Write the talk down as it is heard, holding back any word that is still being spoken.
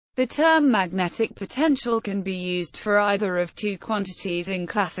The term magnetic potential can be used for either of two quantities in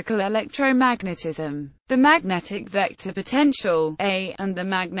classical electromagnetism: the magnetic vector potential, A, and the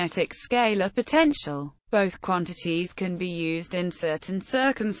magnetic scalar potential. Both quantities can be used in certain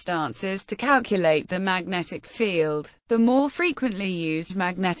circumstances to calculate the magnetic field. The more frequently used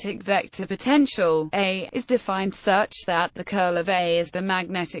magnetic vector potential, A, is defined such that the curl of A is the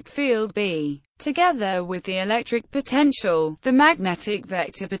magnetic field B. Together with the electric potential, the magnetic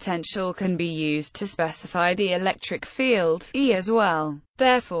vector potential can be used to specify the electric field E as well.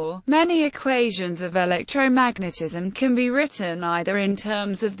 Therefore, many equations of electromagnetism can be written either in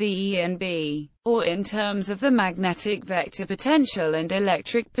terms of the E and B, or in terms of the magnetic vector potential and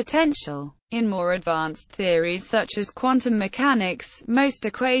electric potential. In more advanced theories such as quantum mechanics, most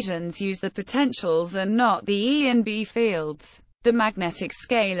equations use the potentials and not the E and B fields. The magnetic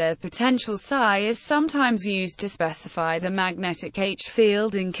scalar potential psi is sometimes used to specify the magnetic H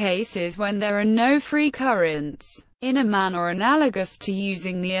field in cases when there are no free currents, in a manner analogous to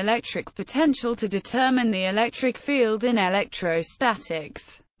using the electric potential to determine the electric field in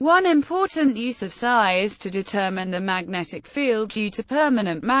electrostatics. One important use of psi is to determine the magnetic field due to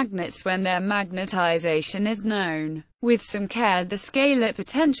permanent magnets when their magnetization is known. With some care, the scalar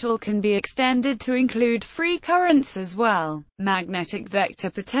potential can be extended to include free currents as well. Magnetic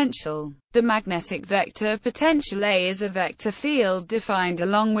vector potential. The magnetic vector potential A is a vector field defined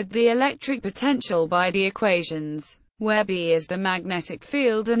along with the electric potential by the equations, where B is the magnetic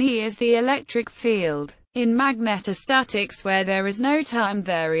field and E is the electric field. In magnetostatics, where there is no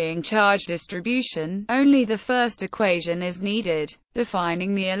time-varying charge distribution, only the first equation is needed.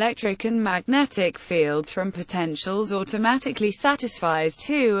 Defining the electric and magnetic fields from potentials automatically satisfies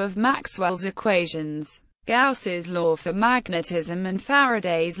two of Maxwell's equations: Gauss's law for magnetism and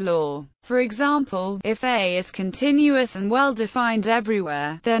Faraday's law. For example, if A is continuous and well-defined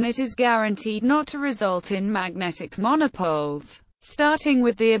everywhere, then it is guaranteed not to result in magnetic monopoles. Starting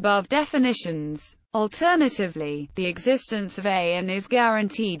with the above definitions. Alternatively, the existence of A is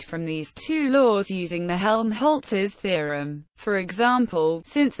guaranteed from these two laws using the Helmholtz's theorem. For example,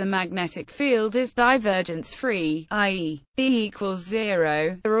 since the magnetic field is divergence-free, i.e., B equals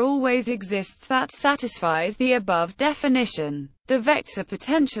 0, there always exists that satisfies the above definition. The vector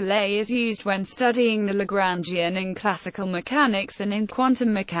potential A is used when studying the Lagrangian in classical mechanics and in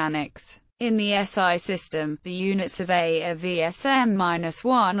quantum mechanics. In the SI system, the units of A are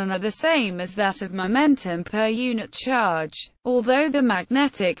Vsm-1 and are the same as that of momentum per unit charge. Although the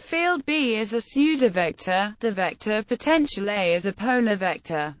magnetic field B is a pseudovector, the vector potential A is a polar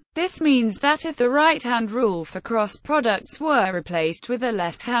vector. This means that if the right-hand rule for cross products were replaced with a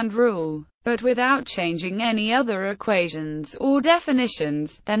left-hand rule, but without changing any other equations or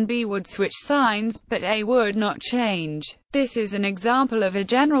definitions, then B would switch signs, but A would not change. This is an example of a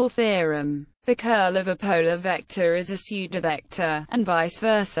general theorem. The curl of a polar vector is a pseudovector, and vice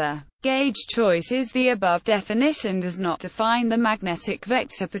versa. Gauge choice is the above definition does not define the magnetic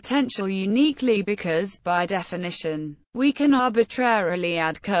vector potential uniquely because, by definition, we can arbitrarily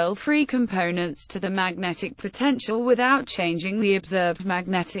add curl-free components to the magnetic potential without changing the observed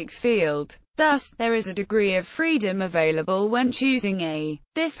magnetic field. Thus, there is a degree of freedom available when choosing A.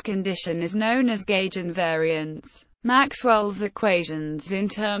 This condition is known as gauge invariance. Maxwell's equations in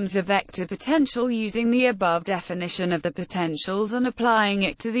terms of vector potential using the above definition of the potentials and applying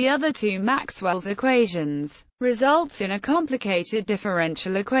it to the other two Maxwell's equations results in a complicated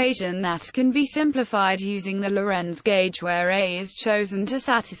differential equation that can be simplified using the Lorentz gauge where A is chosen to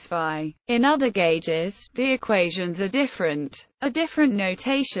satisfy. In other gauges, the equations are different. A different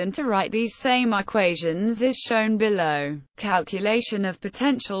notation to write these same equations is shown below. Calculation of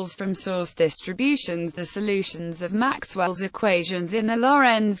potentials from source distributions. The solutions of Maxwell's equations in the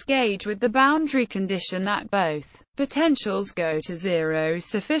Lorentz gauge with the boundary condition that both potentials go to zero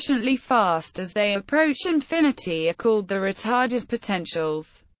sufficiently fast as they approach infinity are called the retarded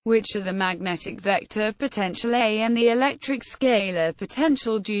potentials, which are the magnetic vector potential A and the electric scalar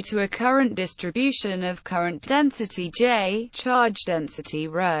potential due to a current distribution of current density J, charge density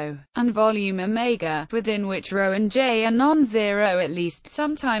ρ, and volume omega, within which ρ and J are non-zero at least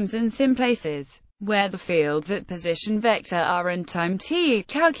sometimes in some places, where the fields at position vector r and time t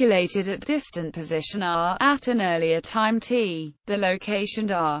calculated at distant position r at an earlier time t. The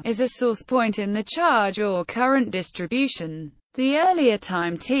location r is a source point in the charge or current distribution. The earlier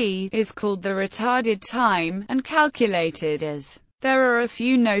time t is called the retarded time, and calculated as There are a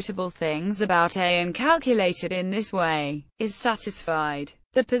few notable things about A, and calculated in this way is satisfied.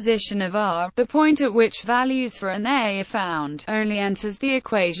 The position of R, the point at which values for an A are found, only enters the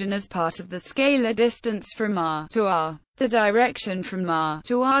equation as part of the scalar distance from R to R. The direction from R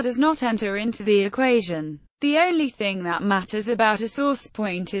to R does not enter into the equation. The only thing that matters about a source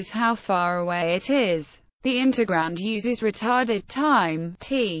point is how far away it is. The integrand uses retarded time,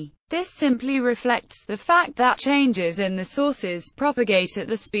 t. This simply reflects the fact that changes in the sources propagate at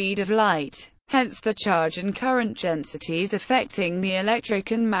the speed of light. Hence the charge and current densities affecting the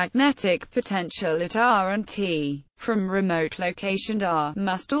electric and magnetic potential at R and T, from remote location R,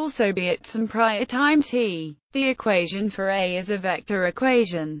 must also be at some prior time T. The equation for A is a vector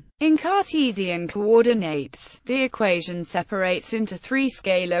equation. In Cartesian coordinates, the equation separates into three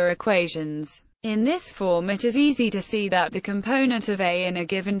scalar equations. In this form it is easy to see that the component of A in a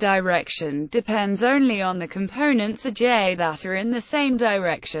given direction depends only on the components of J that are in the same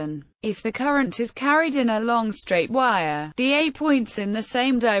direction. If the current is carried in a long straight wire, the A points in the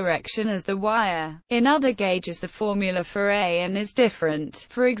same direction as the wire. In other gauges the formula for A and is different.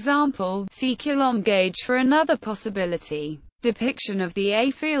 For example, see Coulomb gauge for another possibility. Depiction of the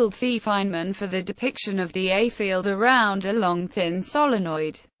A field. See Feynman for the depiction of the A field around a long thin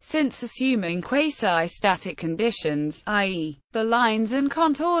solenoid. Since assuming quasi-static conditions, i.e., the lines and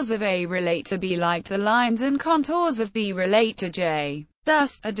contours of A relate to B like the lines and contours of B relate to J.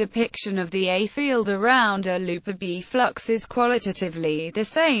 Thus, a depiction of the A field around a loop of B flux is qualitatively the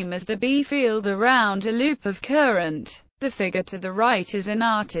same as the B field around a loop of current. The figure to the right is an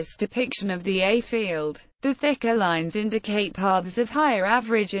artist's depiction of the A field. The thicker lines indicate paths of higher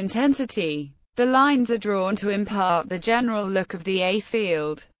average intensity. The lines are drawn to impart the general look of the A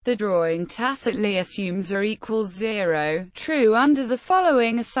field. The drawing tacitly assumes R equals 0, true under the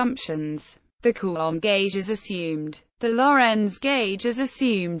following assumptions. The Coulomb gauge is assumed. The Lorentz gauge is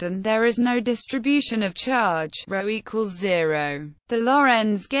assumed and there is no distribution of charge, ρ equals 0. The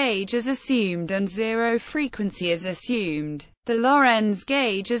Lorentz gauge is assumed and zero frequency is assumed. The Lorentz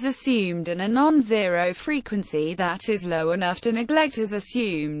gauge is assumed and a non-zero frequency that is low enough to neglect is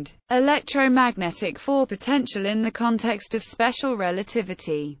assumed. Electromagnetic for potential. In the context of special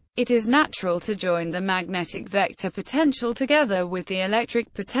relativity, it is natural to join the magnetic vector potential together with the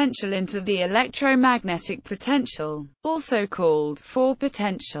electric potential into the electromagnetic potential, also called for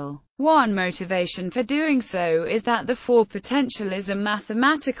potential. One motivation for doing so is that the for potential is a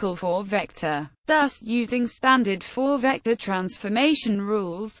mathematical for vector. Thus, using standard four-vector transformation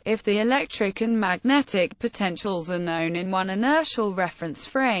rules, if the electric and magnetic potentials are known in one inertial reference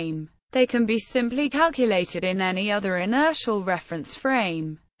frame, they can be simply calculated in any other inertial reference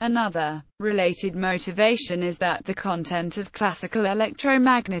frame. Another related motivation is that the content of classical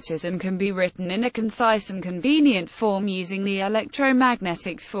electromagnetism can be written in a concise and convenient form using the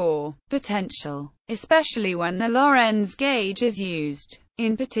electromagnetic for potential, especially when the Lorentz gauge is used.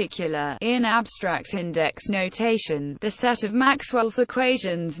 In particular, in abstract index notation, the set of Maxwell's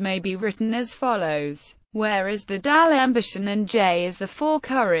equations may be written as follows, where is the D'Alembert and J is the for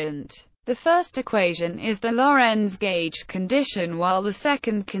current. The first equation is the Lorentz gauge condition while the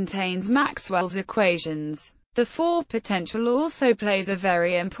second contains Maxwell's equations. The for potential also plays a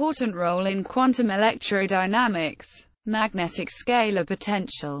very important role in quantum electrodynamics. Magnetic scalar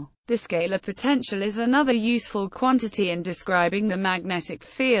potential. The scalar potential is another useful quantity in describing the magnetic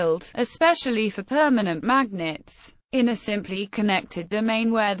field, especially for permanent magnets. In a simply connected domain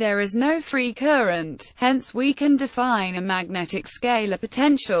where there is no free current, hence we can define a magnetic scalar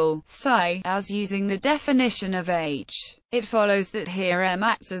potential, psi, as using the definition of H. It follows that here M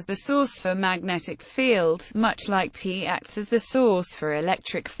acts as the source for magnetic field, much like P acts as the source for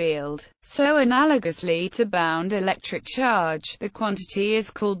electric field. So analogously to bound electric charge, the quantity is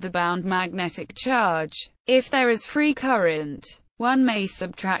called the bound magnetic charge. If there is free current, one may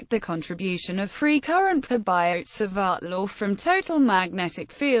subtract the contribution of free current per Biot-Savart law from total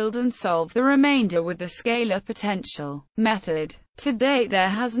magnetic field and solve the remainder with the scalar potential method. To date there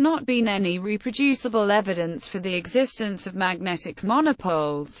has not been any reproducible evidence for the existence of magnetic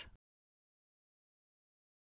monopoles.